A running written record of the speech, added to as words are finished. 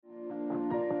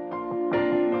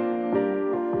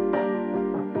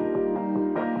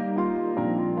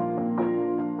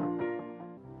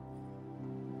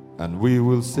and we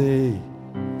will say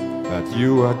that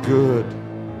you are good,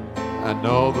 and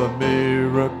all the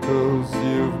miracles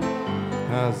you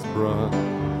has brought,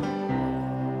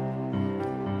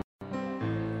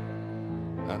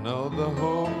 and all the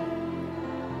hope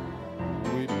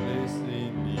we place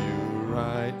in you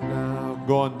right now.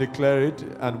 Go on, declare it,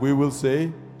 and we will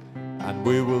say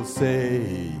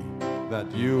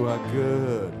that you are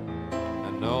good,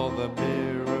 and all the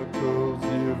miracles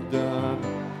you've done.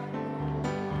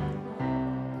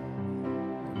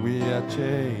 We are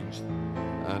changed,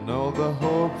 and all the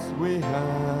hopes we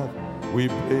have, we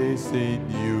place in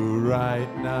you right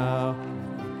now.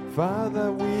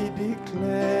 Father, we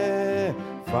declare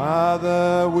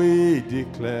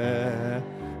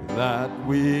that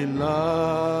we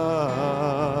love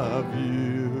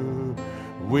you.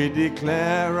 We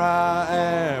declare our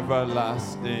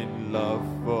everlasting love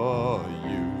for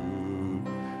you.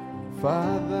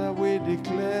 Father, we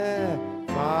declare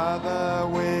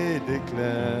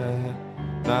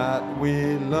that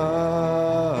we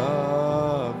love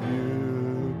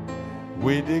you.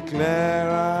 We declare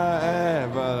our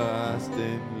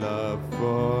everlasting love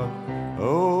for.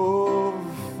 Oh,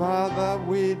 Father,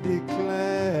 we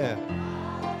declare.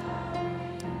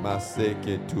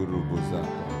 Maseke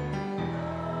turubuzaka.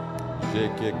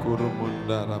 Jeke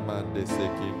kurumunda ramande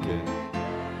sekike.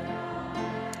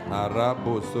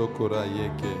 Arabo sokora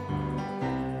yeke.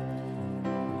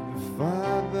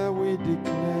 Father, we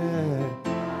declare.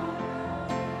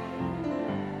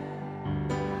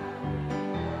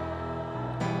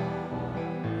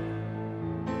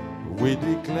 We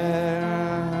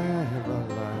declare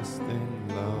everlasting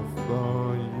love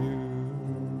for you.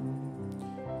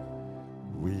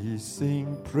 We sing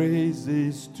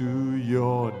praises to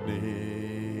your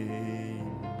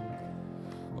name.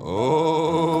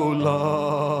 Oh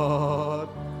Lord,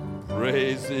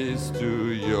 praises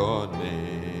to your name.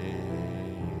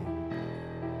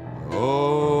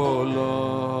 Oh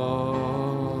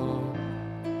Lord,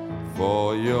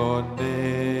 for your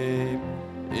name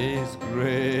is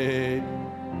great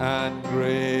and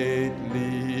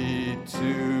greatly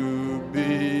to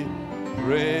be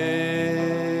praised.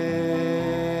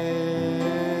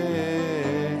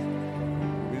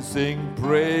 We sing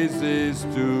praises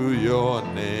to your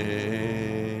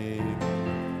name.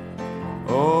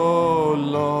 Oh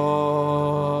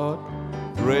Lord,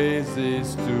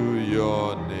 praises to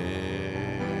your name.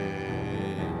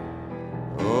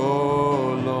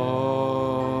 Oh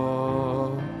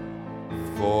Lord,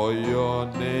 for your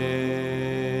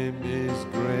name is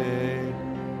great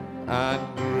and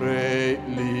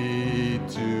greatly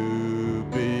to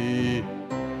be.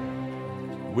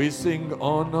 We sing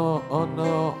honor,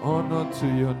 honor, honor to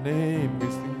your name. We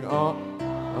sing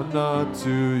honor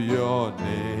to your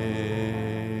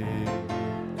name.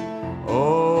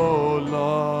 Oh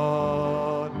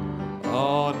Lord,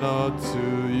 honor to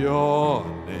your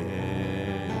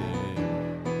name.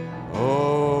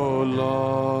 Oh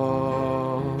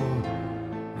Lord,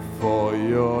 for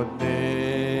your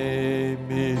name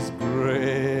is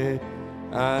great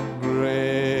and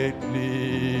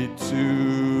greatly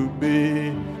to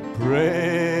be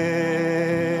praised.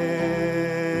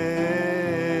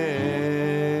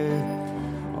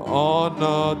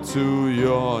 Honor to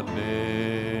your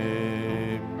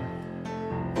name.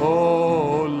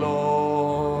 Oh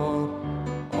Lord,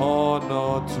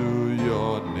 honor to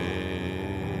your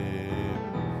name.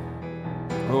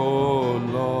 Oh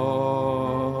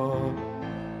Lord,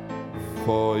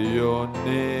 for your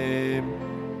name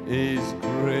is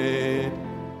great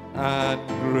and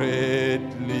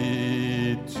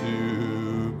greatly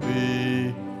to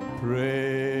be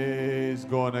praised.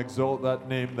 Go on, exalt that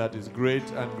name that is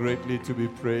great and greatly to be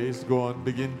praised. Go on,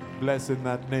 begin blessing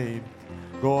that name.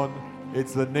 Go on,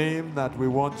 it's the name that we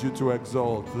want you to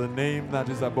exalt, the name that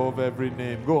is above every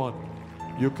name. Go on,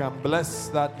 you can bless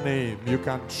that name. You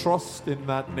can trust in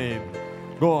that name.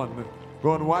 Go on.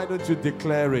 Go on, why don't you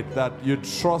declare it that you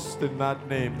trust in that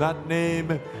name? That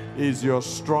name is your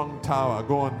strong tower.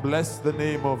 Go on, bless the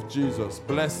name of Jesus.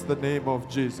 Bless the name of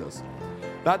Jesus.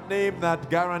 That name that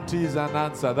guarantees an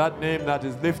answer. That name that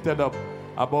is lifted up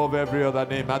above every other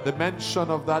name. At the mention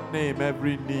of that name,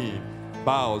 every knee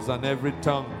bows and every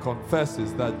tongue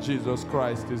confesses that Jesus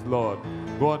Christ is Lord.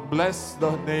 Go on, bless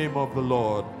the name of the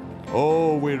Lord.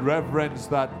 Oh, we reverence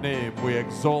that name. We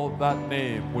exalt that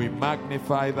name. We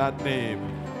magnify that name.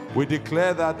 We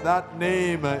declare that that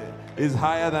name is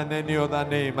higher than any other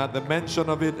name. At the mention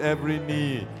of it, every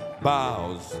knee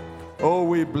bows. Oh,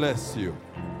 we bless you.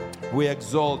 We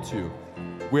exalt you.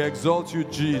 We exalt you,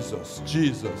 Jesus,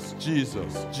 Jesus,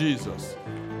 Jesus, Jesus,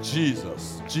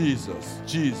 Jesus, Jesus,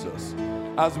 Jesus.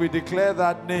 As we declare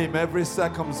that name, every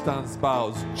circumstance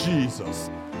bows.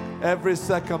 Jesus. Every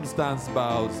circumstance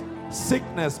bows.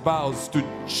 Sickness bows to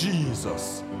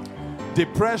Jesus.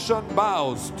 Depression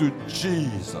bows to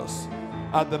Jesus.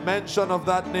 At the mention of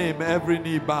that name, every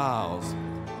knee bows.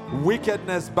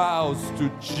 Wickedness bows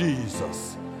to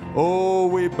Jesus. Oh,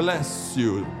 we bless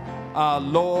you, our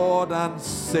Lord and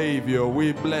Savior.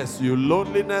 We bless you.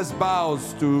 Loneliness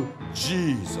bows to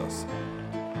Jesus.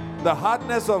 The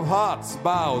hardness of hearts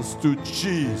bows to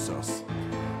Jesus.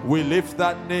 We lift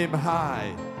that name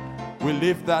high. We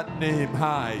lift that name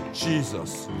high.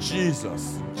 Jesus,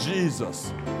 Jesus,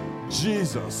 Jesus,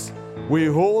 Jesus. We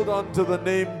hold on to the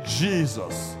name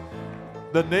Jesus.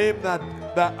 The name that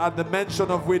at the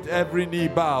mention of which every knee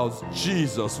bows.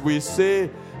 Jesus. We say,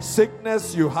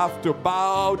 sickness, you have to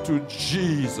bow to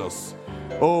Jesus.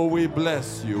 Oh, we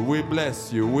bless you. We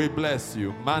bless you. We bless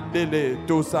you. Mandele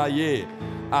tosaye.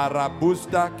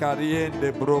 Arabusta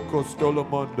kariende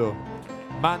brokostolomondo.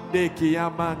 Mande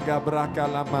kiyamanga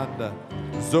brakalamanda.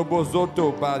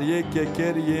 Zobozoto barieke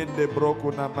keriende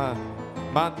brokunama.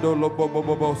 Mando lobo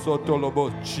bobo soto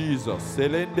lobo. Jesus.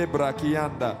 Selende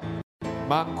brakianda.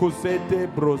 Mankusete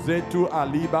brozetu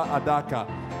aliba adaka.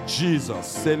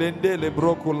 Jesus. Selende le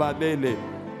brokuladele.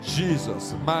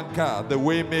 Jesus. Manka, the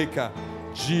waymaker.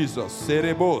 Jesus.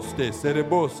 Sereboste,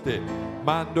 sereboste.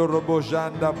 Mando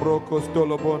robojanda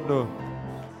brokostolobondo.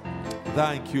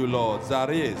 Thank you, Lord.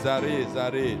 Zare, zare,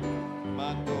 zare.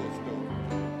 Mandosto.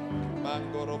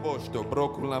 Mango robosto.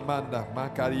 Brokulamanda.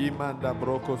 Makarimanda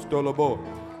brokostolobo.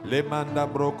 Le manda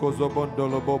brokozobondo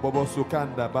lobo bobo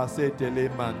sukanda. Basete le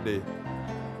mande.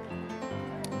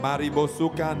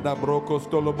 Maribosukanda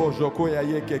brokostolobo jokoya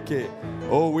yekeke.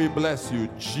 Oh, we bless you,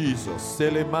 Jesus.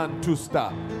 Seleman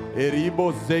tusta.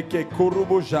 Eribo zeke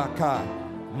kurubu jaka.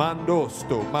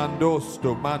 Mandosto,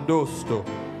 mandosto, mandosto.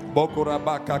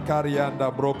 Bokurabaka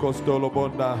karianda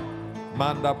brokostolobonda.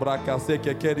 Manda braka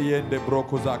seke keriende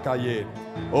brokozakaye.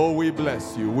 Oh, we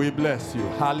bless you, we bless you.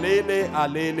 Halele,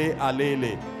 alele,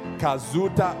 alele.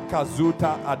 Kazuta,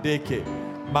 kazuta adeke.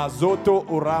 Mazoto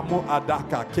uramu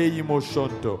adaka keimo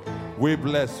shonto. We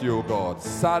bless you, God.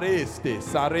 Sareste,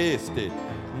 sareste.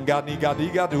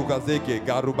 Nganigadiga dugazeke,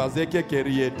 garubazeke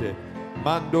keriete.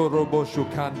 Mando robo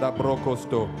shukanda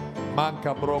brokosto.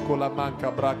 Manka brokola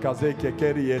manka brakazeke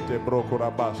keriete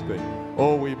brokorabaste.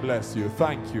 Oh, we bless you.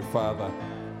 Thank you, Father.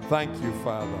 Thank you,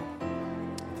 Father.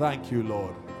 Thank you,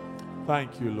 Lord.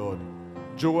 Thank you, Lord.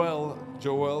 Joel,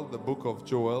 the book of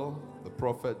Joel, the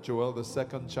prophet Joel, the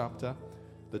 2nd chapter,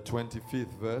 the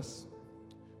 25th verse.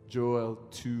 Joel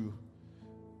 2,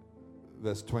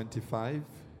 verse 25.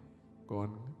 Go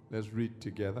on, let's read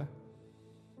together.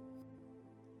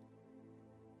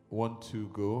 1, 2,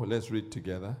 go. Let's read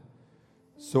together.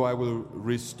 So I will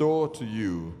restore to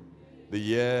you the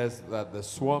years that the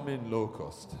swarming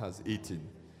locust has eaten,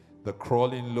 the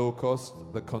crawling locust,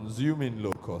 the consuming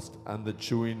locust, and the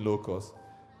chewing locust,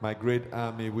 my great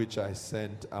army which I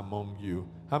sent among you.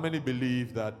 How many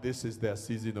believe that this is their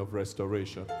season of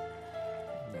restoration?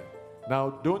 Now,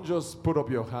 don't just put up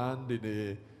your hand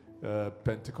in a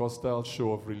Pentecostal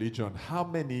show of religion. How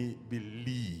many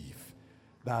believe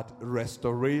that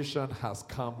restoration has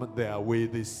come their way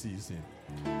this season?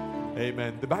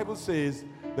 Amen. The Bible says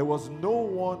there was no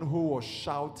one who was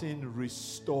shouting,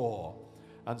 restore.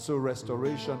 And so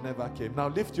restoration never came. Now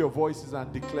lift your voices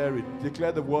and declare it.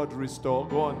 Declare the word restore.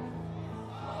 Go on.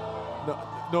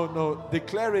 No.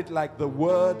 Declare it like the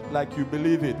word, like you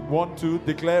believe it. 1, 2,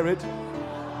 declare it.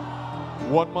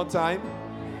 One more time.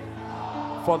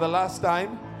 For the last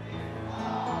time.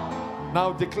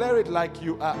 Now declare it like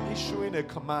you are issuing a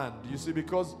command. You see,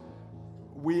 because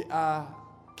we are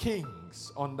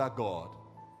kings under God.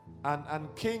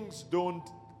 And kings don't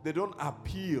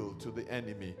appeal to the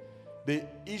enemy. They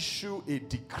issue a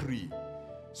decree.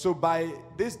 So by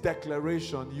this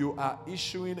declaration, you are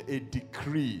issuing a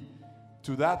decree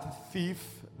to that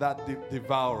thief, that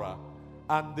devourer.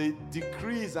 And the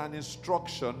decree is an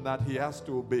instruction that he has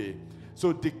to obey.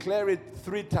 So declare it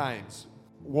 3 times.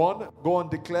 1, go on,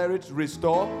 declare it,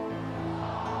 restore.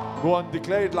 Go on,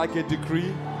 declare it like a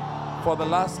decree for the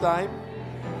last time.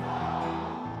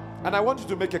 And I want you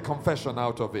to make a confession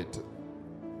out of it.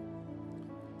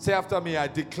 Say after me, I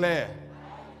declare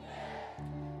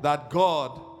that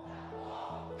God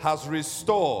has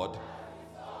restored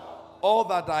all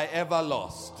that I ever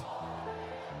lost.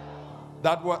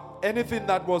 That anything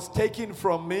that was taken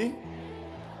from me,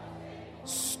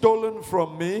 stolen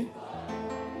from me,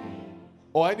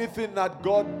 or anything that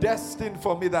God destined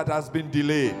for me that has been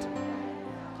delayed.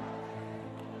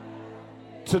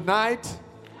 Tonight,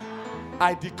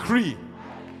 I decree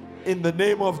in the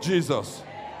name of Jesus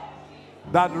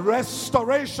that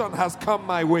restoration has come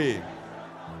my way.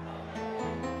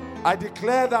 I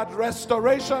declare that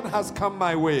restoration has come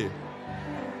my way.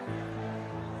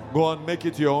 Go on, make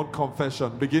it your own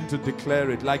confession. Begin to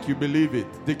declare it like you believe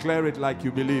it. Declare it like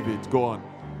you believe it. Go on.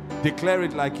 Declare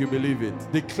it like you believe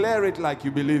it. Declare it like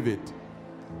you believe it.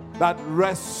 That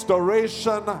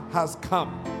restoration has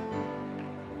come.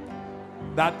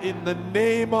 That in the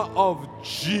name of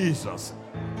Jesus,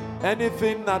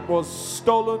 anything that was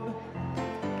stolen,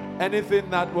 anything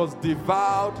that was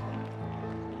devoured,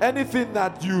 anything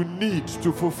that you need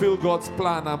to fulfill God's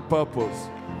plan and purpose,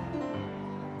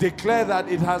 declare that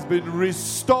it has been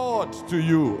restored to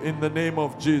you in the name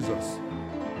of Jesus.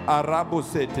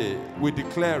 Arabosete, we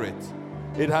declare it.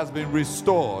 It has been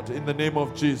restored in the name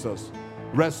of Jesus.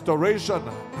 Restoration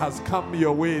has come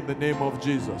your way in the name of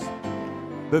Jesus.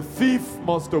 The thief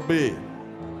must obey.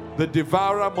 The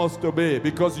devourer must obey,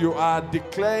 because you are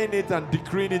declaring it and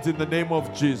decreeing it in the name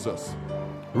of Jesus.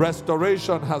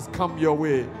 Restoration has come your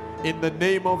way in the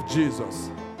name of Jesus.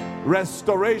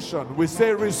 Restoration. We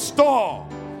say restore.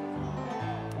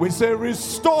 We say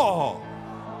restore.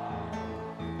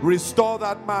 Restore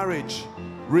that marriage.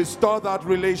 Restore that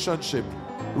relationship.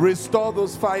 Restore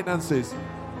those finances.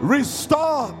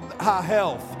 Restore her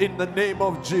health in the name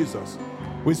of Jesus.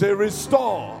 We say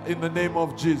restore in the name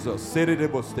of Jesus.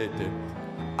 Serebo stete.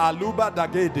 Aluba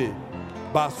dagede.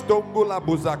 Bastongula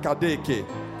buzakadeke.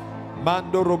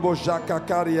 Mando robo jaka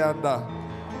karianda.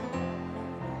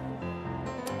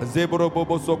 Zebro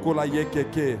bobo sokula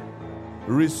yekeke.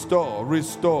 Restore,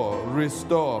 restore,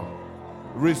 restore,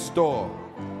 restore.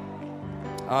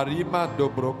 Arima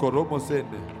dobro koromo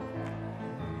sende.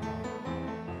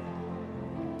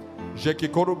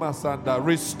 Jekikoru masanda.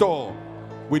 Restore.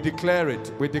 We declare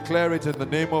it. We declare it in the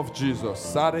name of Jesus.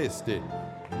 Sareste.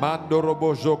 Mando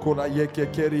robo jokula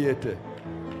yekekeriete.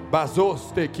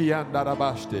 Bazoste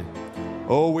kiandarabaste.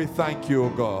 Oh, we thank you, O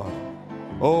God.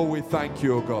 Oh, we thank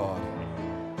you, O God.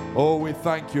 Oh, we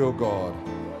thank you, O God.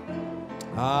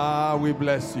 Ah, we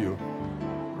bless you.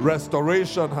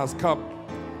 Restoration has come.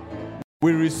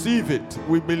 We receive it.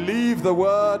 We believe the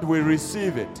word. We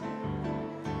receive it.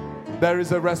 There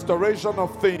is a restoration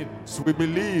of things. We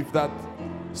believe that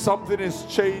something is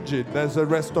changing. There's a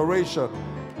restoration.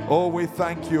 Oh, we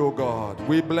thank you, O God.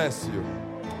 We bless you.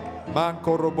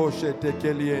 Manko robo shete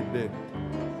keliende.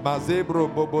 Mazebro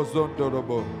bobo zondo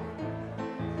robo.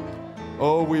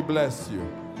 Oh, we bless you.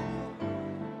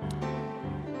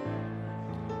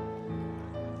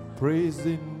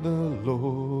 Praising the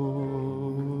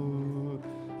Lord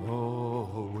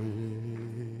always.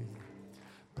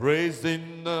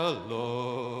 Praising the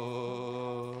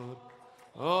Lord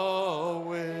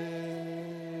always.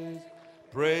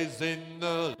 Praising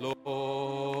the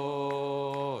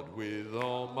Lord with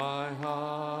all my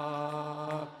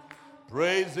heart.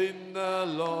 Praising the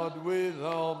Lord with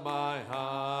all my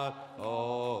heart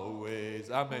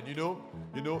always. Amen. You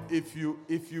know, if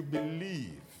you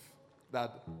believe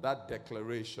that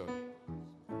declaration,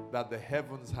 that the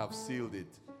heavens have sealed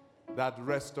it, that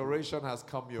restoration has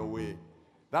come your way.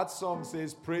 That song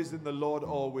says, praising the Lord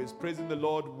always, praising the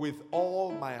Lord with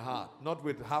all my heart, not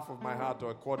with half of my heart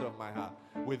or a quarter of my heart,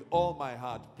 with all my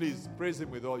heart. Please, praise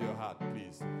him with all your heart,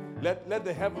 please. Let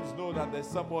the heavens know that there's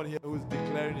someone here who's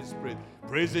declaring his praise.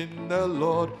 Praising the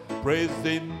Lord always.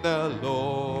 Praising the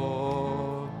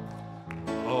Lord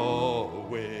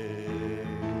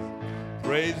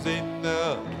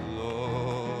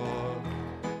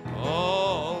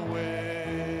always.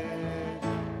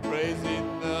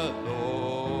 Praising the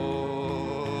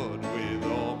Lord with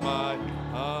all my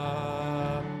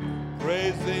heart.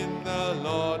 Praising the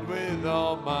Lord with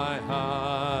all my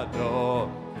heart.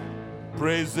 Oh,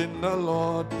 praising the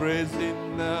Lord,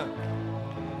 praising the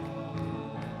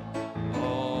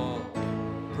oh,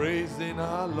 praising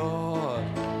our Lord.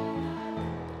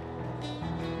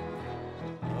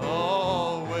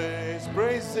 Always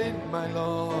praising my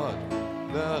Lord,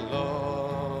 the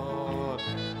Lord,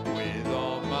 with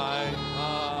all my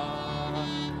heart.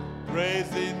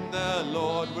 Praising the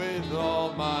Lord with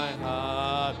all my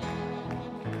heart.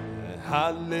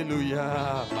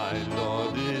 Hallelujah, my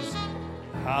Lord is.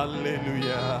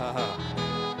 Hallelujah.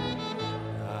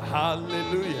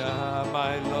 Hallelujah,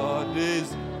 my Lord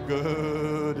is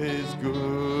good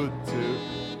too.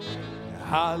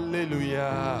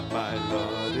 Hallelujah, my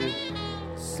Lord is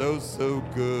so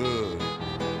good.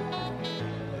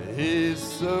 He's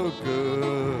so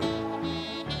good.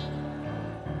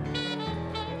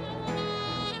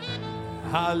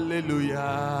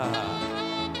 Hallelujah.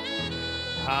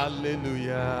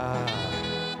 Hallelujah.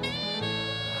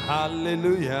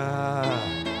 Hallelujah.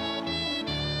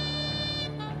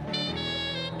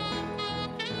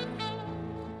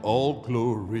 All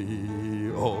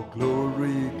glory, all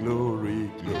glory,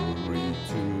 glory, glory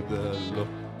to the Lord.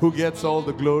 Who gets all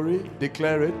the glory?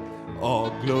 Declare it.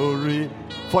 All glory.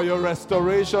 For your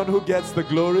restoration, who gets the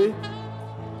glory?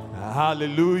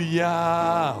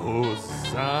 Hallelujah.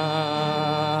 Hosanna.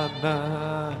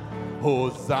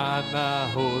 Hosanna,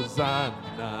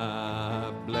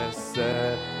 Hosanna.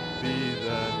 Blessed be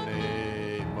the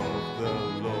name of the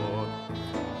Lord.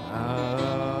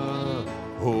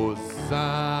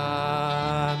 Hosanna,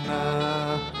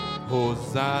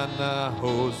 Hosanna,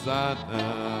 Hosanna.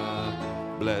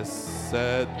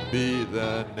 Blessed be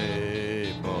the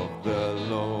name of the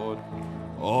Lord.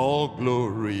 All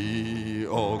glory,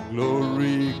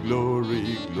 glory,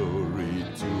 glory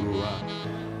to us.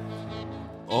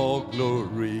 All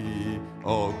glory,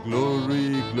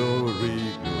 glory, glory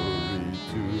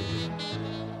to us.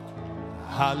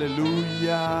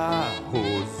 Hallelujah.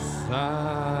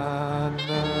 Hosanna,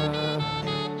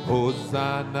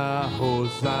 Hosanna,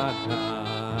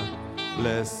 Hosanna.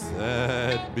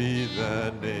 Blessed be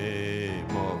the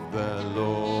name of the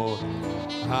Lord.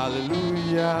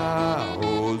 Hallelujah.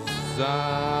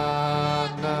 Hosanna,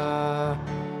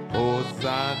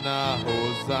 Hosanna,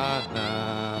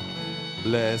 Hosanna.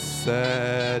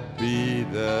 Blessed be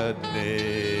the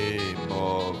name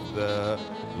of the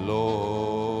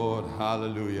Lord.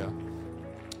 Hallelujah.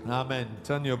 Amen.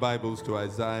 Turn your Bibles to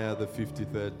Isaiah, the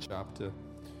 53rd chapter.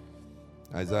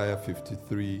 Isaiah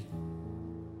 53,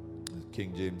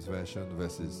 King James Version,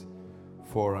 verses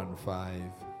 4 and 5.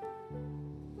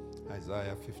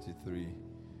 Isaiah 53.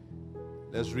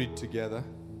 Let's read together.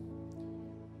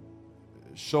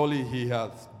 Surely he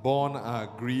hath borne our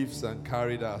griefs and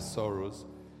carried our sorrows,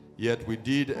 yet we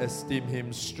did esteem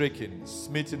him stricken,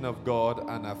 smitten of God,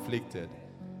 and afflicted.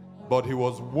 But he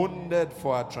was wounded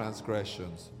for our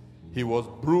transgressions, he was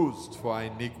bruised for our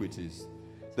iniquities.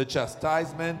 The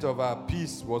chastisement of our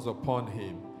peace was upon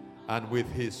him, and with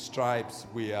his stripes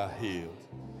we are healed.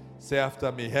 Say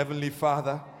after me, Heavenly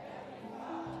Father,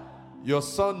 your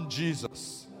Son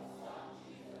Jesus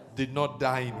did not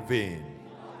die in vain.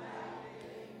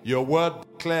 Your word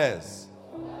declares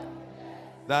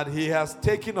that he has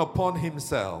taken upon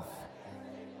himself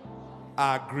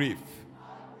our grief.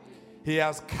 He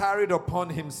has carried upon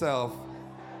himself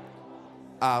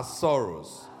our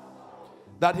sorrows.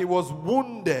 That he was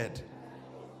wounded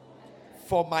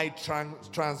for my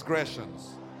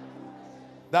transgressions.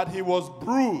 That he was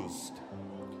bruised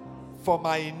for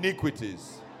my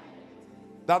iniquities.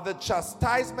 That the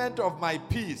chastisement of my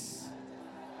peace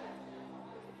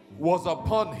was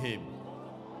upon him,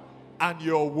 and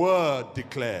your word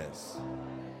declares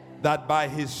that by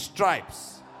his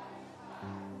stripes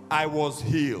I was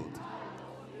healed.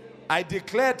 I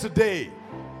declare today,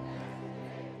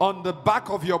 on the back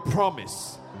of your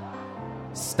promise,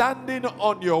 standing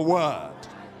on your word,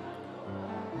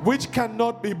 which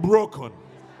cannot be broken,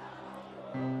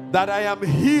 that I am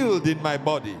healed in my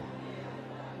body,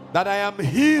 that I am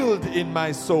healed in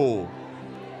my soul.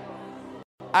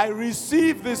 I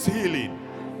receive this healing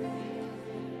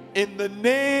in the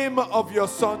name of your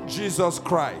Son, Jesus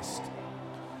Christ.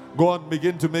 Go on,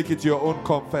 begin to make it your own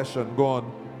confession. Go on,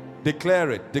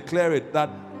 declare it that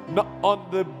on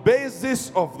the basis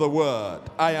of the word,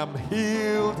 I am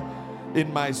healed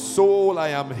in my soul, I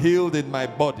am healed in my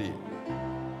body.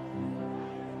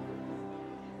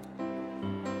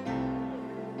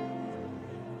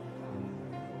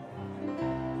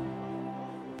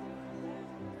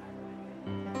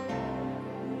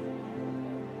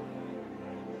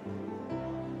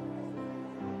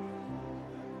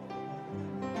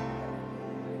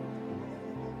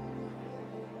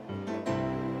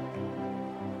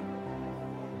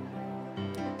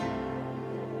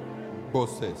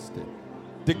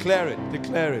 Declare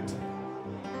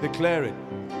it.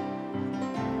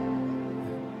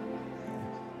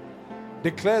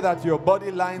 Declare that your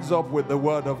body lines up with the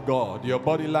word of God. Your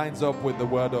body lines up with the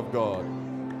word of God.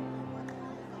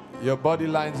 Your body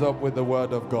lines up with the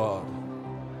word of God.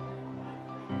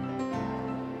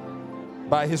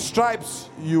 By his stripes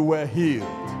you were healed.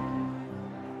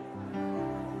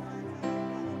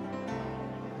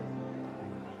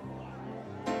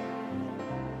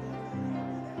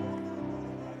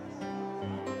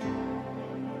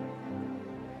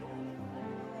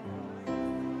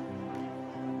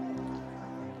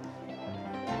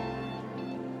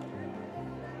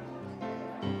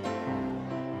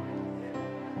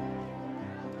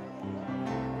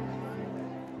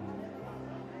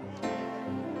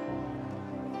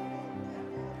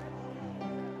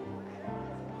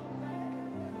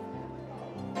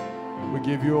 We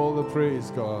give you all the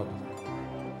praise, God.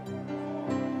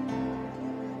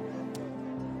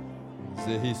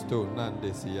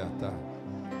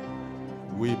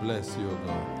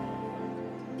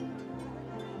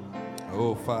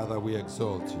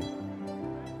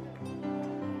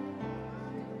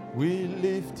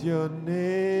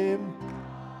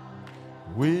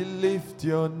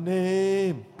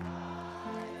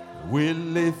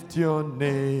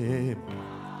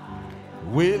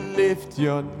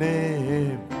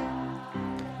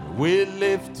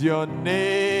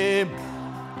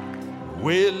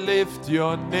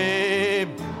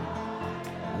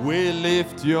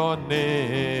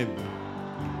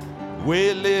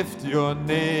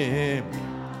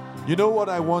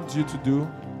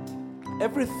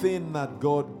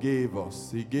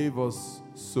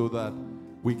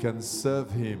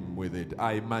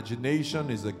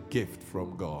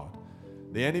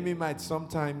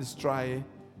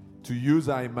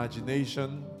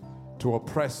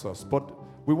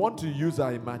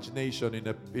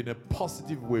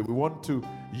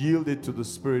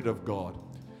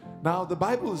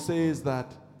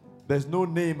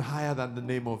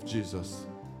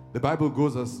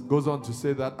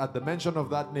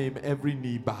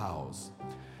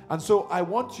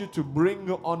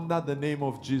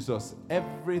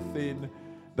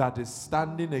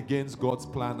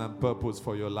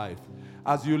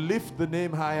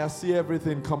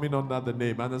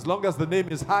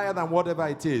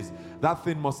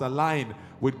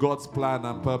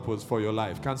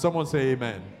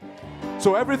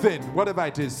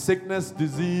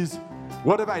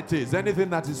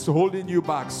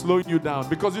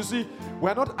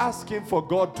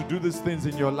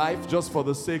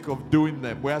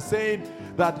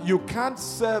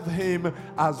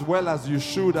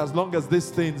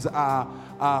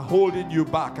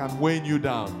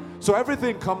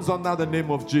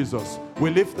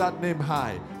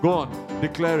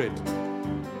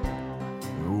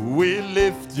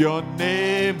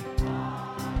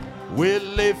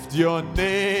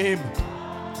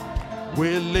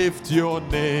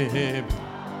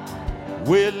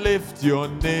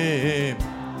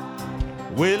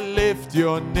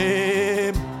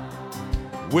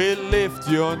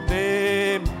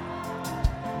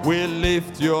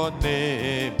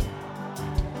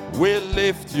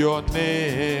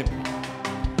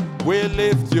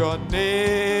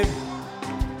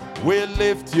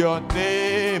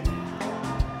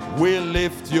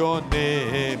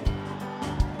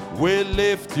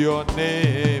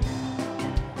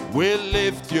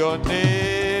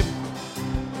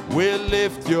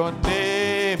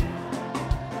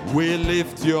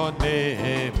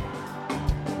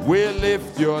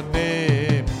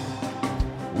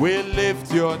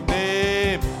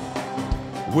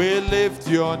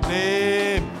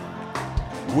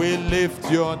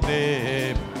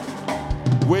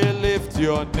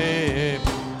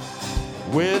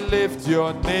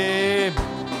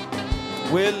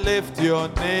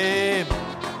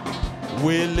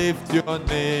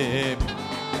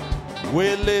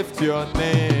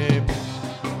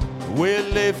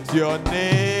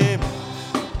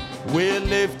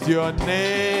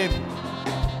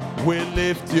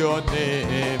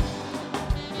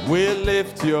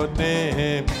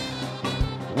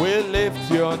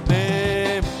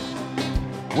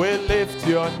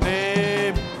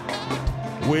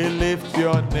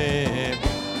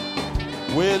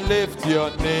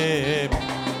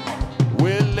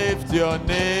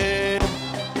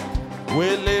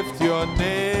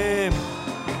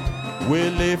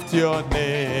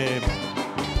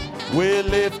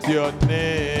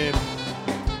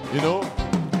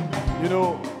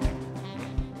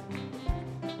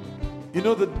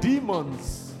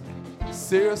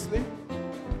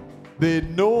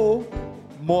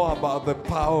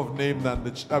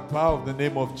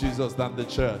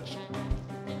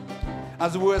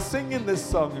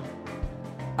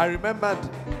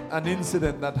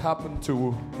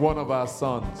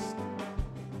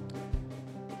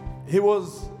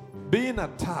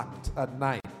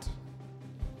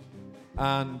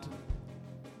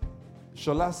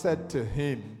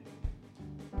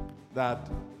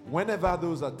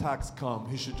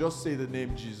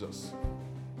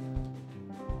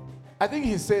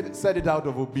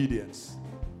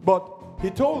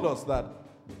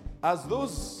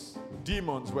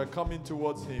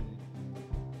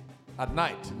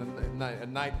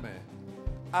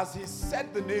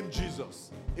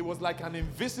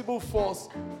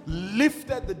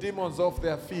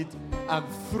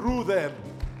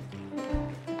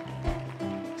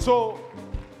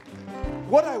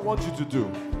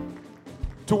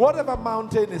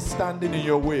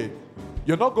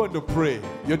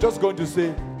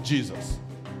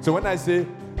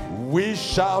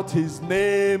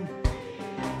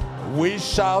 We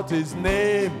shout his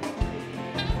name.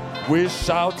 We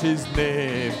shout his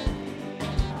name.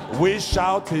 We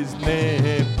shout his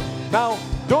name. Now,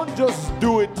 don't just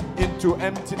do it into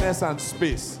emptiness and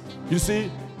space. You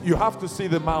see, you have to see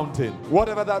the mountain,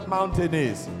 whatever that mountain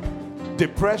is.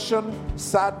 Depression,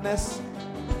 sadness,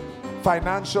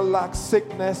 financial lack,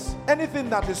 sickness, anything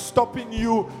that is stopping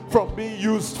you from being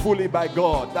used fully by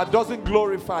God, that doesn't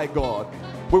glorify God.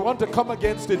 We want to come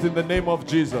against it in the name of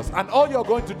Jesus. And all you're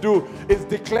going to do is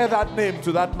declare that name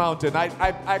to that mountain.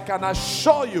 I can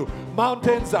assure you,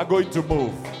 mountains are going to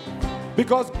move.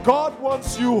 Because God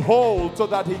wants you whole so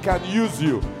that he can use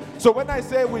you. So when I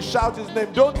say we shout his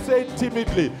name, don't say it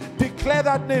timidly. Declare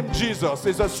that name, Jesus.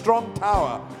 It's a strong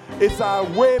tower. It's our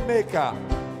way maker.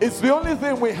 It's the only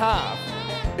thing we have.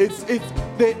 It's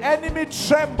the enemy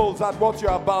trembles at what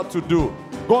you're about to do.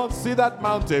 Go and see that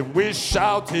mountain. We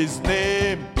shout his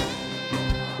name.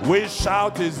 We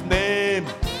shout his name.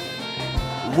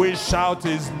 We shout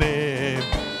his name.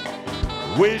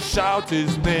 We shout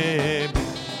his name.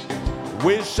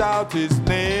 We shout his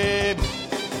name.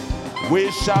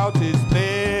 We shout his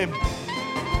name.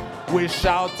 We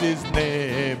shout his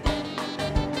name.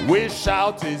 We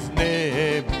shout his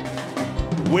name.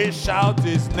 We shout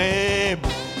his name.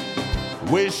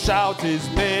 We shout his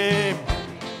name.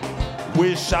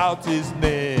 We shout his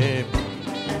name.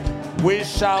 We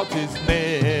shout his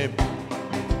name.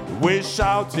 We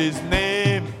shout his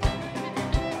name.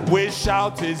 We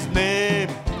shout his name.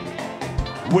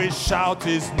 We shout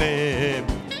his name.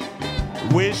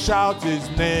 We shout his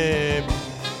name.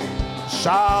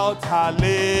 Shout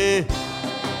halle.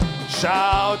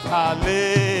 Shout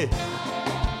halle.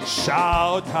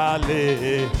 Shout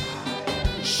halle.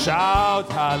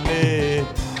 Shout halle.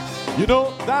 You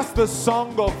know, that's the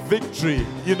song of victory.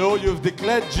 You know, you've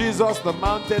declared Jesus, the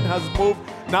mountain has moved.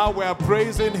 Now we're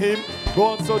praising him. Go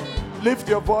on, so lift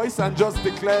your voice and just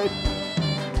declare it.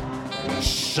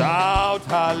 Shout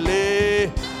halle.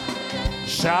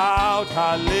 Shout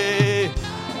halle.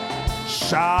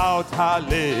 Shout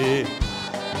halle.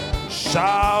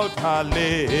 Shout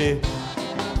halle.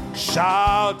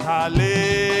 Shout halle.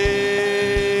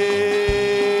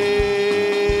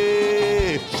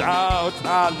 Shout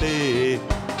halle.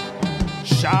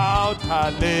 Shout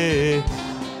halle.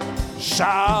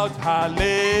 Shout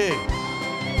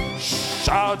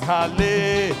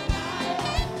halle.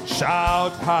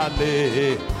 Shout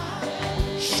halle.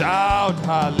 Shout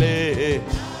halle.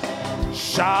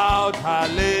 Shout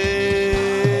halle.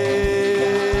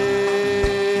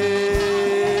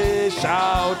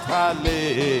 Shout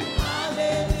halle.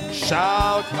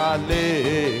 Shout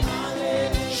halle.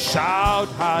 Shout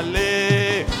halle. Shout halle.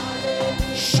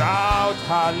 Shout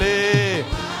halle.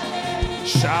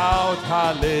 Shout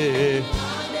halle.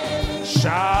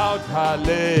 Shout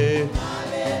halle.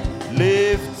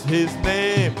 Lift his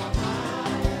name.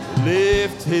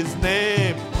 Lift his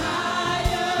name.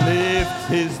 Lift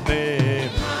his name.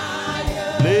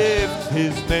 Lift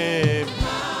his name.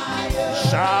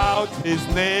 Shout his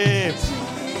name.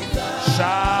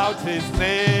 Shout his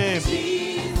name.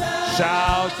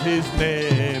 Shout his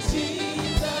name.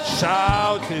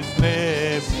 Shout his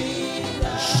name.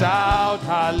 Shout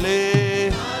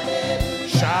halle.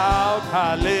 Shout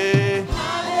halle.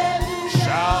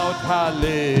 Shout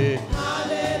halle.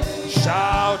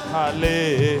 Shout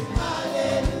halle.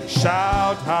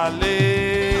 Shout halle.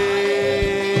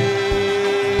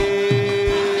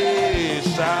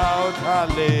 Shout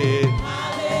halle.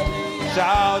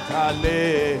 Shout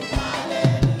halle.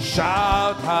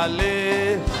 Shout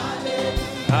halle.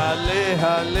 Halle,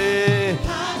 halle.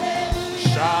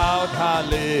 Shout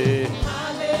halle.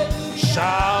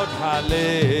 Shout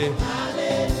halle.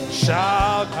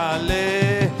 Shout halle.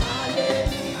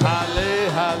 Halle,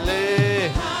 halle.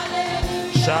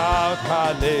 Shout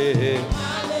halle.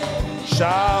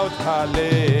 Shout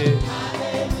halle.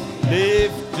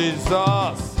 Lift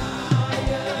Jesus.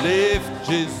 Lift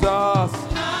Jesus.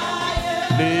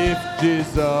 Lift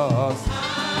Jesus.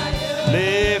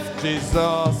 Lift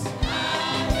Jesus.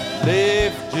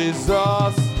 Lift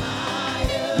Jesus.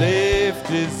 Lift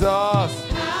Jesus.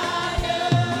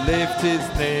 Lift his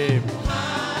name.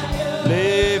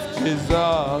 Lift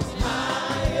Jesus.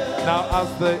 Now,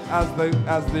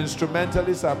 as the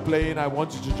instrumentalists are playing, I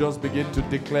want you to just begin to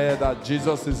declare that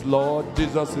Jesus is Lord.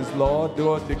 Jesus is Lord. Do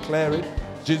not declare it.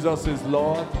 Jesus is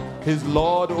Lord. He's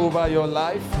Lord over your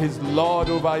life. He's Lord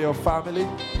over your family.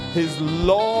 He's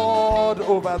Lord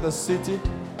over the city.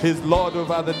 He's Lord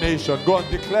over the nation. Go and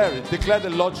declare it. Declare the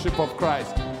Lordship of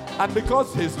Christ. And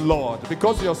because he's Lord,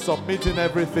 because you're submitting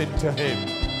everything to him,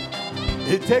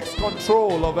 he takes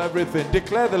control of everything.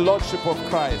 Declare the Lordship of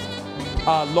Christ,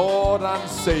 our Lord and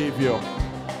Savior.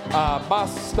 our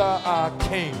Master, our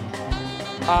King,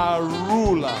 our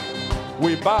Ruler.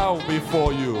 We bow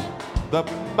before you. The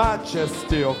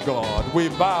majesty of God, we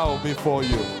bow before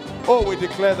you. Oh, we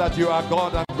declare that you are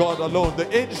God and God alone.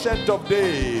 The Ancient of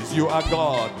Days, you are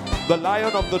God. The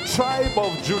Lion of the tribe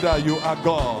of Judah, you are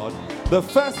God. The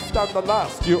first and the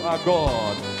last, you are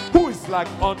God. Who is like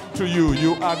unto you?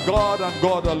 You are God and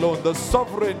God alone. The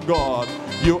sovereign God,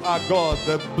 you are God.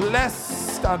 The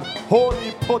blessed and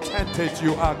holy potentate,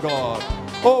 you are God.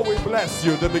 Oh, we bless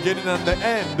you, the beginning and the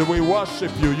end. We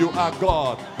worship you. You are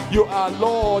God. You are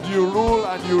Lord. You rule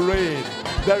and you reign.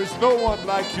 There is no one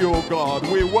like you, O God.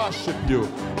 We worship you.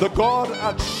 The God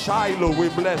at Shiloh, we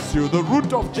bless you. The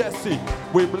root of Jesse,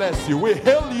 we bless you. We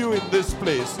hail you in this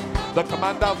place. The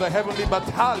commander of the heavenly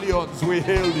battalions, we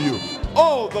hail you.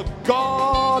 Oh, the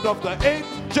God of the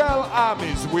angel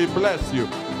armies, we bless you.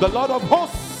 The Lord of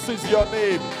hosts is your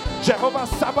name. Jehovah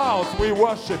Sabaoth, we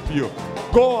worship you.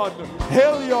 Go on,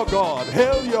 hail your God,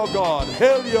 hail your God,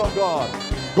 hail your God.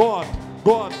 Go on,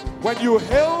 go on. When you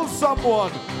hail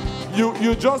someone,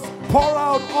 you just pour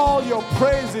out all your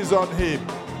praises on him.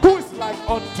 Who is like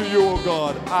unto you, O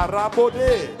God?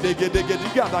 Arabode,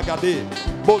 degedegedigadagade,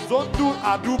 bozondu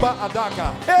aduba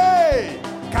adaka. Hey!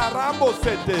 Karamo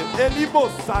sete, elimo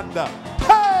sanda.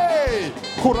 Hey!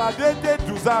 Kuradete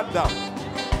duzanda.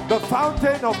 The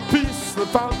fountain of peace, the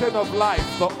fountain of life,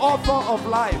 the author of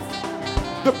life,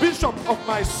 the bishop of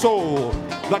my soul,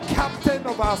 the captain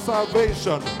of our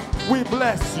salvation. We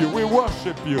bless you, we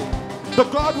worship you. The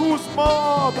God who is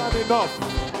more than enough,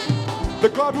 the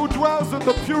God who dwells in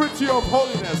the purity of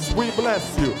holiness, we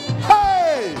bless you.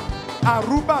 Hey!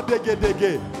 Aruba dege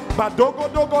dege, badogo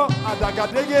dogo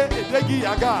adagadege edegi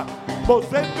yaga,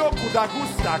 mozendo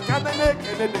kudagusta, kanene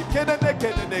kenene kenene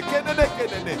kenene kenene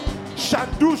kenene,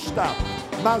 shandushta,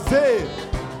 maze,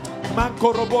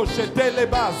 mankorobo shetele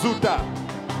bazuta,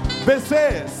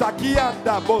 bese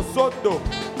sakianda bosondo,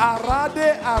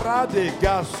 arade arade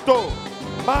gasto,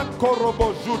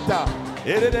 mankorobo juta.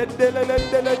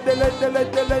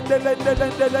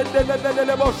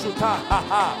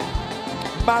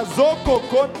 Mazoko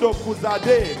kondo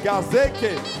kuzade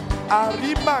gazeke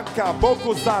arimanka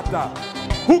bokusata.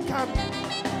 Who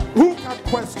can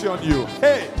question you?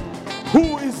 Hey,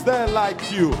 who is there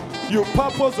like you? You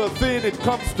purpose a thing, it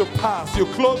comes to pass. You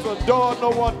close a door,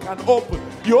 no one can open.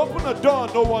 You open a door,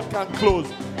 no one can close.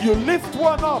 You lift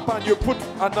one up and you put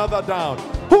another down.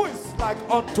 Who is like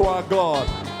unto our God?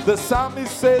 The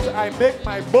psalmist says, I make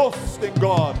my boast in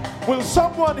God. Will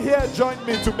someone here join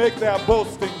me to make their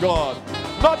boast in God?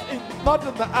 Not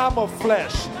in the arm of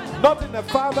flesh, not in a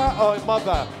father or a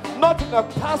mother, not in a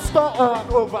pastor or an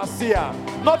overseer,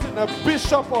 not in a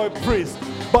bishop or a priest,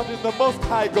 but in the Most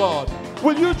High God.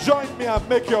 Will you join me and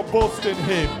make your boast in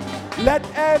Him? Let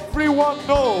everyone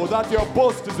know that your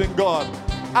boast is in God.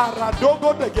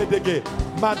 Aradogo degedege,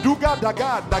 maduga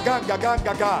daga dagang gagang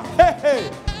gaga. Hey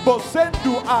hey.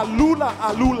 Bosendu alula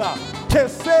alula.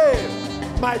 Kese,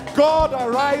 my God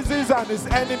arises and his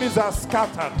enemies are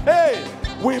scattered. Hey,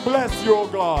 we bless you, O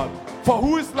God. For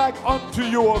who is like unto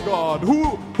you, O God?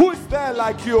 Who is there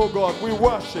like you, O God? We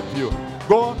worship you.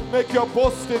 Go on, make your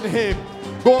boast in him.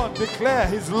 Go on, declare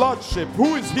his lordship.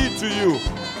 Who is he to you?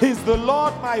 He's the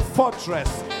Lord my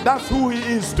fortress. That's who he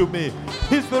is to me.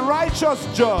 He's the righteous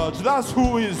judge. That's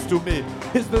who he is to me.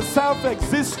 He's the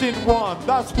self-existing one.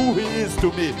 That's who he is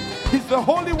to me. He's the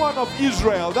Holy One of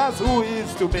Israel. That's who he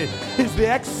is to me. He's the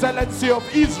excellency of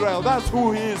Israel. That's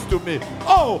who he is to me.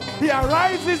 Oh, he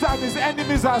arises and his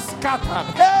enemies are scattered.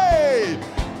 Hey!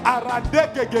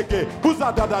 Aradegegege,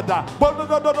 buzadadada,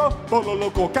 bolodododo,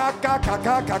 bololoko, kaka,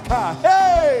 kaka, kaka.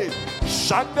 Hey!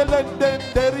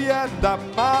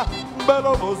 Shandelendenderiandama,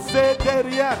 belomose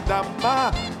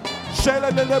deriandama,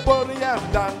 shelelele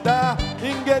boriandanda,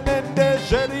 ingenende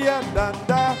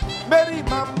jeriandanda, meri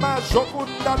mama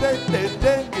jokunda de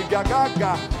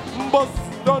gigagaga, mbos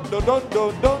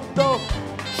dondo,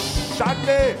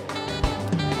 shande,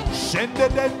 shende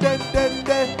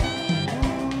dende.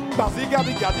 Baziga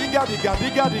diga diga diga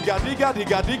diga diga diga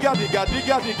diga diga diga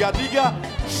diga diga diga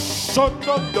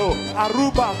shonondo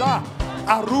arubada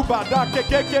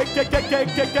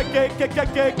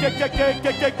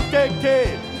ke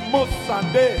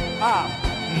musande a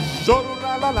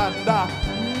jorura la landa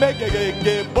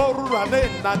megege borurane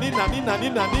nani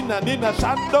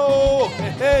shando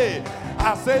he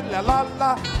ase la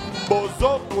la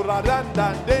bozo kuraranda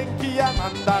denkia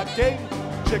nanda ken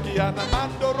Chekiana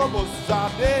mando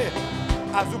robosade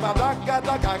azumaraga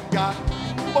da ganga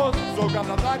bonzo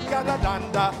gada da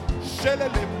danda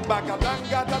shelele baga da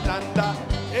danda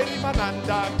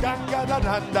erimananda ganga da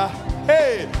danda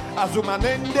Hey,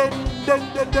 azumanende,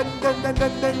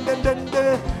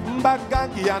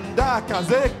 mbagangi anda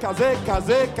kaze,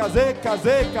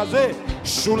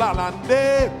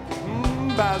 shulalande,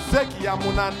 mbazeki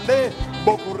yamunande,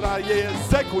 bokuraye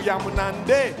zeku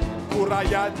yamunande,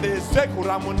 kurayande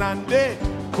sekuramunande,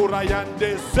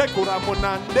 kurayande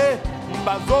sekuramunande,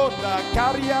 mbazonda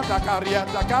kariata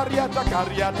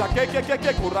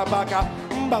keke kurabaka,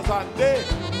 mbazande,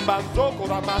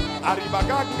 mbazokurama,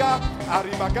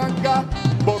 aribaganga,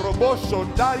 borobosho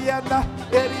darianda,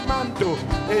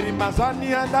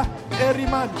 erimazanianda,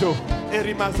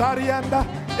 erimazarianda,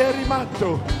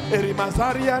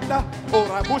 erimazarianda,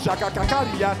 orabusha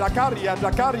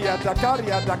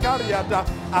kariata,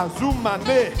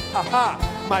 azumane, haha,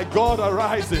 my God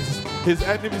arises, his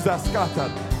enemies are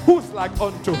scattered. Who's like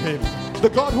unto him? The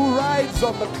God who rides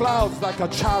on the clouds like a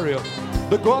chariot,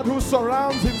 the God who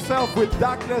surrounds himself with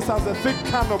darkness as a thick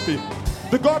canopy,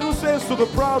 the God who says to the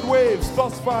proud waves,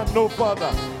 thus far no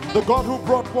further, the God who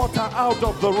brought water out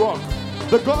of the rock,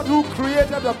 the God who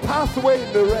created a pathway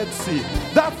in the Red Sea.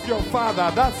 That's your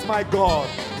Father, that's my God.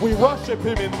 We worship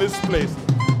him in this place.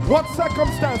 What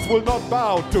circumstance will not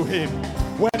bow to him?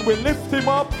 When we lift him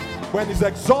up, when he's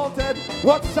exalted,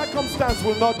 what circumstance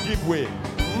will not give way?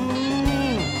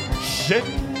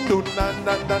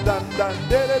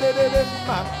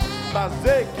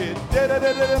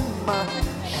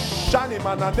 Shani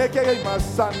mananeke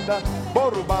masanda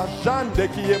boruba jande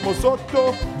kiye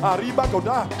mosoto arriba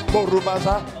koda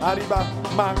borubaja arriba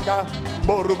manga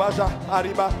borubaja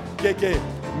arriba keke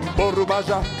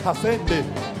borubaja hasende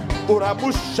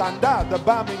urabushanda, the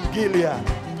balm in Gilead,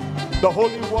 the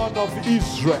Holy One of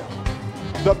Israel,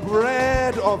 the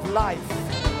bread of life,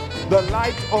 the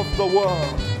light of the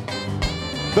world,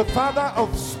 the Father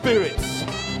of spirits,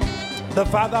 the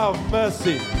Father of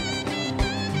mercy,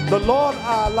 the Lord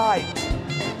our light,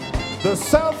 the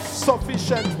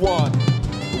self-sufficient one.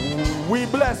 We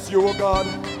bless you, O God.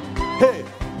 Hey,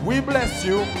 we bless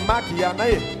you,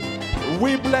 Makiane.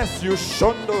 We bless you,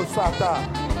 Shondo Sata.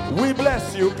 We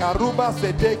bless you, Karuba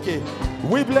Seteke.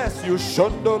 We bless you,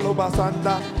 Shondo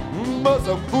Lobasanda.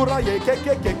 Mbozokura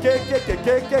yekeke.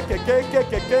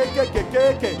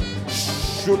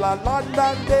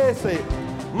 Shulalanda Dese.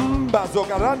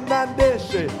 Mbazokaranda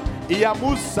Deshe.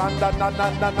 Iamusanda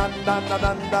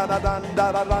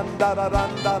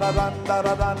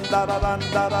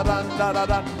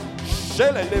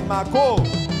Shelele Mako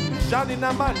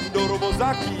Janina Mando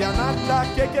Robozaki Yananda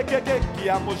Keke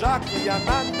Kiamojaki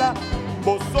Yananda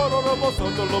Bosoro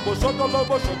Robosoto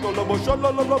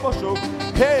Lobosho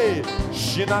Hey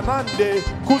Shinanande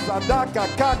Kuzadaka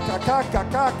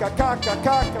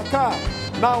Kaka.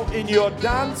 Now in your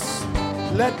dance,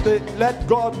 let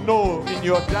God know in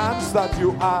your dance that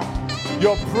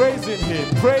you're praising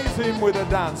him. Praise him with a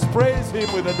dance. Praise him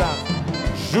with a dance.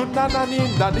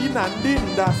 Junananinda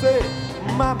dinandinda say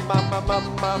mama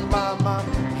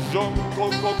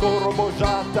jonko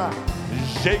robojata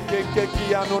jeke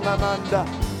kianonananda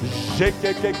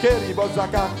jeke keri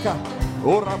bozakaka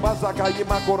orabazaka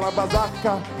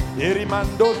yimakorabazaka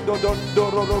erimando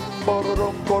dondoro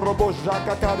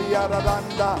korobojaka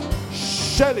kariaranda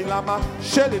Sheli lama,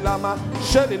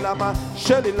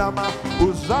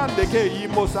 uzande ke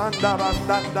imosanda.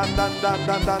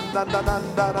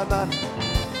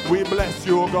 We bless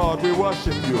you, O God. We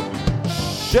worship you.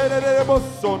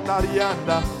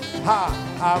 Shelelebosonarianda, ha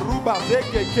aruba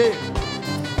zeke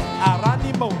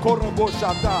arani monkorobo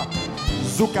shata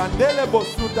zukandele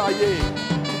bosudaye.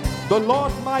 The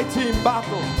Lord mighty in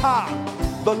battle, ha.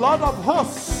 The Lord of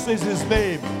hosts is his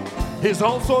name. He's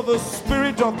also the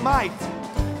Spirit of might.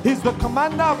 He's the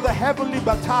commander of the heavenly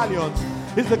battalions.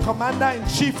 He's the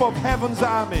commander-in-chief of heaven's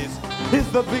armies. He's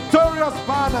the victorious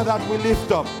banner that we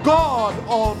lift up. God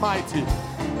Almighty,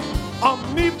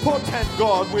 omnipotent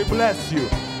God, we bless you.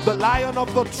 The Lion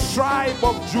of the tribe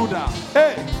of Judah.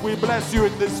 Hey, we bless you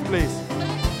in this place.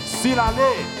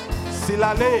 Silale,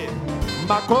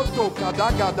 makoto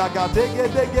kadaga daga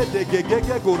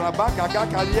dege gurabaka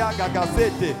gakalia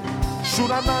gagasete.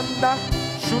 Shunananda.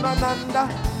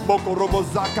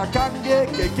 Mokorobozaka kange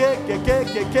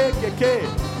keke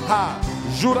ha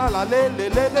jura la le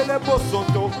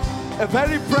bosonto, a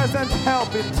very present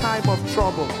help in time of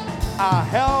trouble, our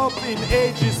help in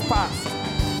ages past,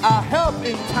 our help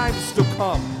in times to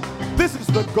come. This is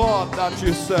the God that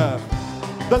you serve,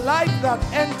 the light that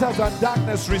enters and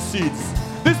darkness recedes.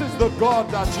 This is the God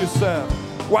that you serve.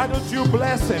 Why don't you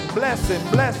bless him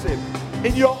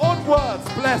in your own words?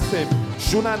 Bless him.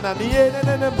 Shila la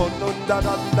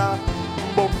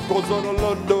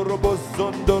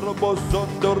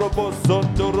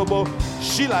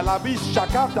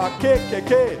bishakata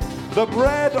keke The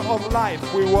bread of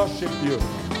life, we worship you.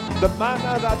 The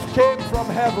manna that came from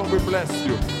heaven, we bless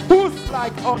you. Who's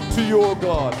like unto you, O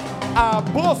God? Our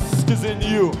boast is in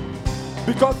you,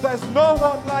 because there's no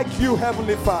one like you,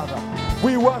 Heavenly Father.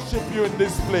 We worship you in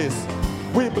this place.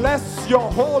 We bless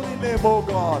your holy name, O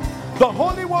God, the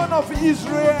Holy One of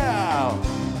Israel,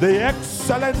 the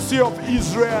excellency of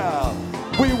Israel.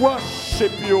 We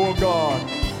worship you, O God.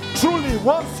 Truly,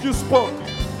 once you spoke,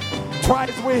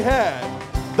 twice we heard,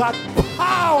 that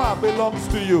power belongs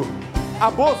to you.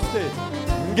 Aboste,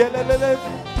 ngelelele,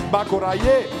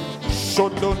 bakoraye,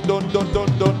 shondon don don don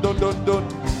don don don don.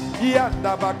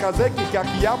 Ianda bakazeki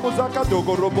kakiyamuzaka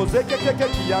dogorobozeke keke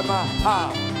kiyama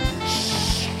ha.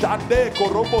 Shande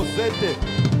korobozete,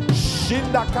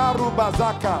 shindakaru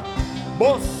bazaka,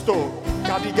 bosto,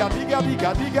 kadiga diga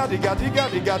diga diga diga diga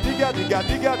diga diga diga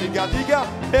diga diga diga.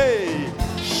 Hey,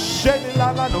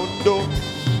 shenilala nondo,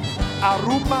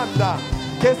 arumanda.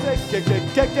 Kese keke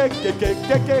keke keke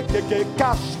keke keke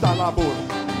kashta labur.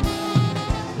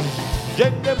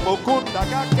 Jende mokunda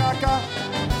kakaka.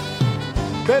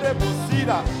 Bere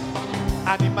busira.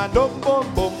 Animadombo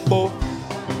bombo.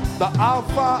 The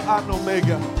Alpha and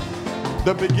Omega.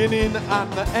 The beginning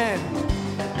and the end.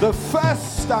 The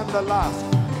first and the last.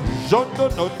 Jondo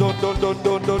no do do do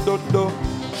do do do do.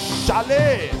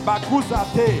 Shale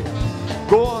bakuzate.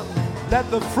 Go on. Let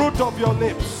the fruit of your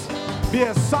lips be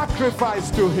a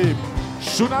sacrifice to him.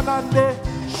 Shunanande,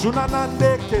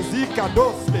 shunanande, kezika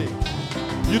doste.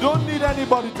 You don't need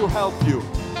anybody to help you.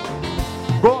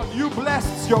 God, you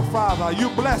bless your Father, you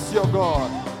bless your God.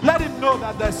 Let him know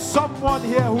that there's someone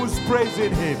here who's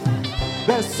praising him.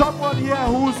 There's someone here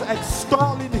who's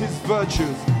extolling his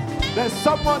virtues. There's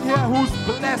someone here who's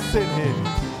blessing him.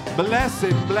 Bless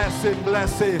him, bless him,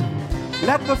 bless him.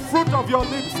 Let the fruit of your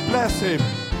lips bless him.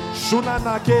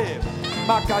 Shunanake,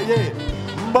 makaye,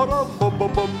 mboro bombo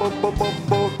bombo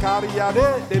bombo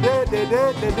kariare de de de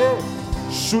de de de.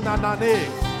 Shunanane,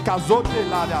 kazote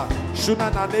lada.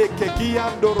 Shunanane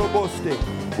kekiando roboste.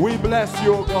 We bless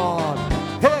you, God.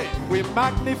 Hey, we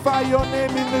magnify your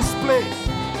name in this place.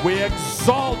 We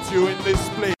exalt you in this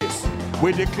place.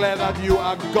 We declare that you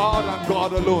are God and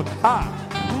God alone. Ha!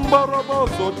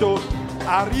 Mborobozoto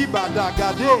Ariba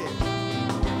Dagade.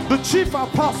 The chief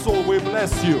apostle, we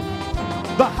bless you.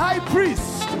 The high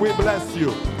priest, we bless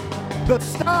you. The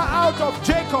star out of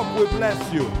Jacob, we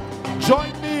bless you.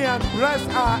 Join me and bless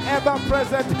our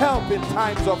ever-present help in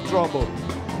times of trouble.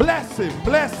 Bless him,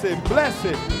 bless him, bless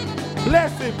him.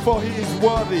 Bless him, for he is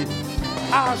worthy.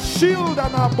 Our shield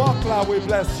and our buckler, we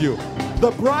bless you.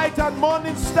 The bright and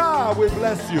morning star, we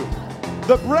bless you.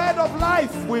 The bread of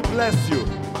life, we bless you.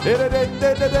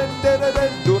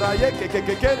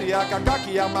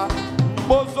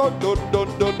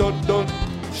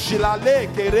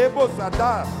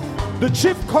 The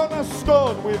chief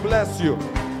cornerstone, we bless you.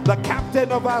 The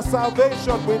captain of our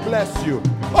salvation, we bless you.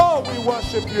 Oh, we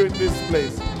worship you in this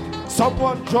place.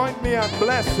 Someone join me and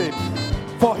bless him,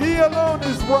 for he alone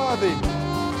is worthy.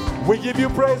 We give you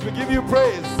praise, we give you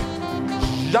praise.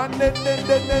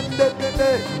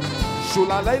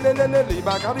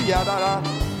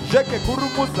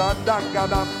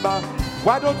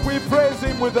 Why don't we praise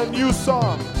him with a new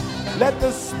song? Let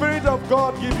the Spirit of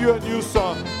God give you a new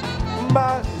song.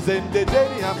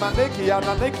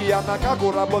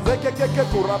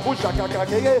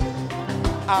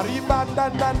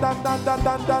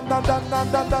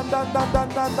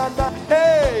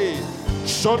 Hey,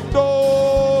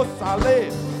 Shondo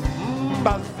Sale,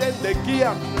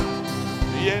 Mbazendekia,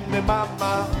 Yene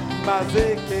Mama,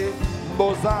 Mazeke,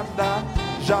 Bozanda,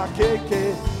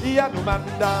 Jakeke,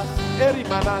 Yanumanda,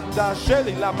 Erimananda,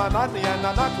 Sheli Lamanani, and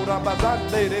Anakura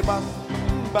Bazande Reba,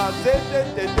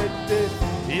 Bazete,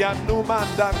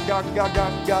 Yanumanda, Ganga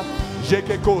Ganga,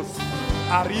 Jekekos,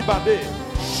 Arribade,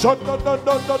 Shoto,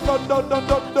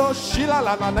 Shila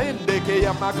Lanande,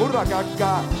 Yamagura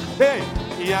Ganga, hey,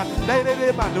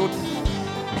 Yanere Manut,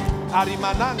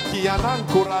 Arimananki,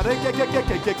 Yanankura,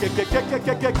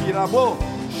 Kirabo,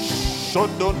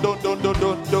 Shondo,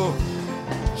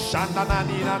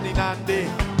 Shandanani Nani Nande,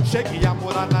 Sheki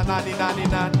Yamura Nani Nani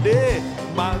Nande,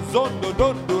 Mazondo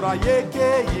Dondura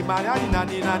Yeke, Imayani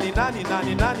Nani Nani Nani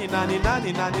Nani Nani Nani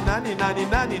Nani Nani Nani Nani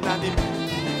Nani Nani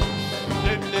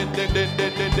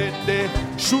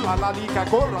Shula Lalika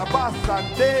Kora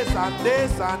Basande Sande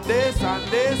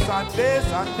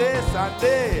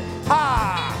Ha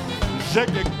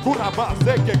Jeke Kuraba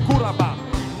Zeke Kuraba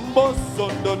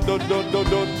Mozondo do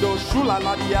Shula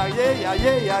Lalia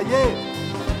ye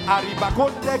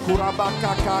Aribakonde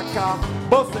kurabaka kaka,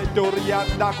 bose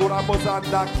dorianda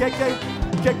kurabozanda keke,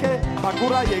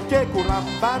 bakura yeke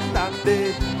kurambandande,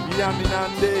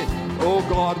 yaminande, Oh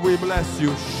God, we bless you.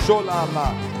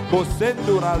 Sholala.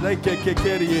 Bosendura leke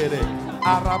kekeriere.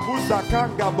 Arabusa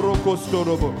kanga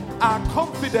brokostorobo. Our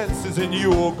confidence is in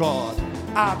you, O God.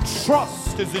 Our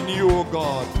trust is in you, O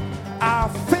God. Our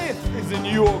faith is in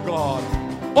you, O God.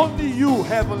 Only you,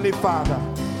 Heavenly Father.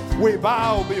 We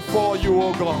bow before you,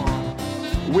 O God.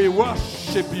 We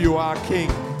worship you, our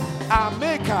King, our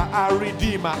Maker, our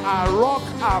Redeemer, our Rock,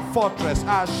 our Fortress,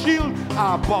 our Shield,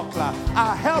 our Buckler,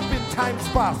 our help in times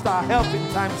past, our help in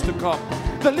times to come.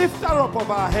 The lifter up of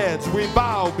our heads, we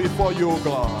bow before you, O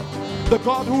God. The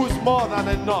God who is more than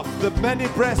enough, the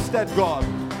many-breasted God,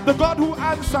 the God who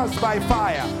answers by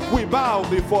fire. We bow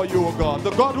before you, O God. The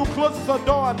God who closes the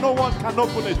door and no one can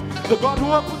open it. The God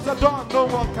who opens the door and no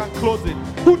one can close it.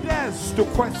 Who dares to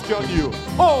question you?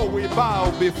 Oh, we bow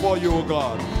before you, O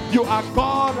God. You are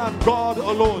God and God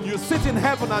alone. You sit in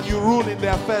heaven and you rule in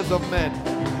the affairs of men.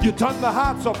 You turn the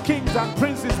hearts of kings and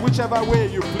princes whichever way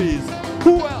you please.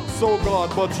 Who else, O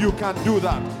God, but you can do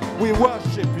that? We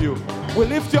worship you. We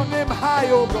lift your name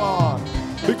high, O God.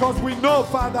 Because we know,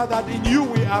 Father, that in you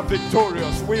we are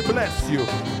victorious. We bless you.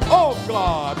 Oh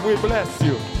God, we bless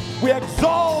you. We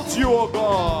exalt you, oh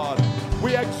God.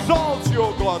 We exalt you,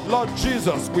 oh God. Lord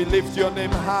Jesus, we lift your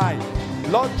name high.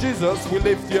 Lord Jesus, we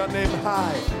lift your name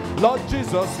high. Lord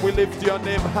Jesus, we lift your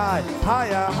name high.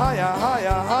 Higher, higher,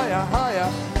 higher, higher,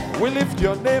 higher. We lift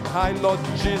your name high, Lord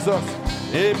Jesus.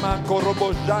 Eman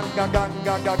korobo janga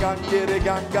ganga gangere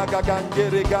ganga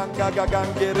gangere ganga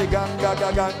gangere ganga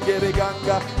gangere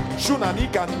ganga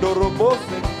shunani kandorobo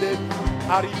sende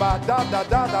ariba da da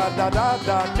da da da da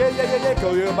da ke ye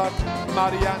koyoba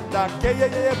marianda ke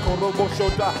ye korobo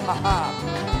shota.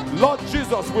 Lord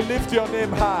Jesus, we lift your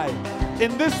name high.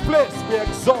 In this place we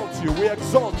exalt you, we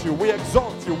exalt you, we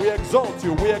exalt you, we exalt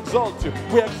you, we exalt you,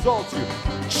 we exalt you.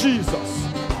 Jesus,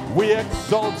 we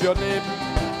exalt your name.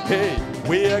 Hey,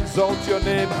 we exalt your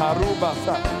name,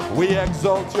 Harubasa. We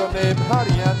exalt your name,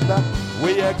 Harianda.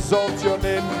 We exalt your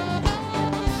name.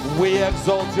 We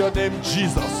exalt your name,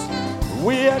 Jesus.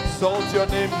 We exalt your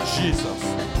name,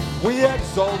 Jesus. We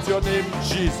exalt your name,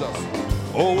 Jesus.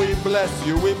 Oh, we bless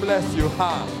you,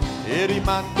 ha.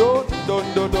 Erimando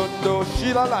dondo dondo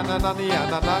shila la na na ni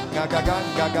na na ga ga ga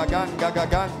ga ga ga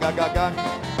ga ga ga ga.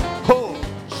 Oh,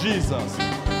 Jesus.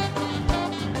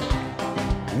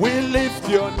 We lift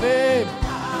your name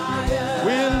higher.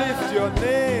 We lift your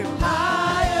name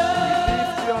higher. We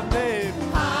lift your name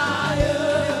higher.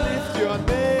 We lift your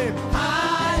name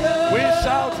higher. We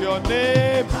shout your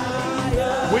name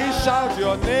higher. We shout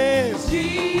your name,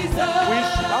 Jesus. We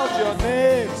shout your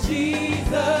name,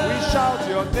 Jesus. We shout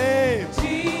your name,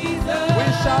 Jesus. We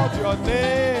shout your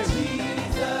name,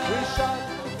 Jesus. We shout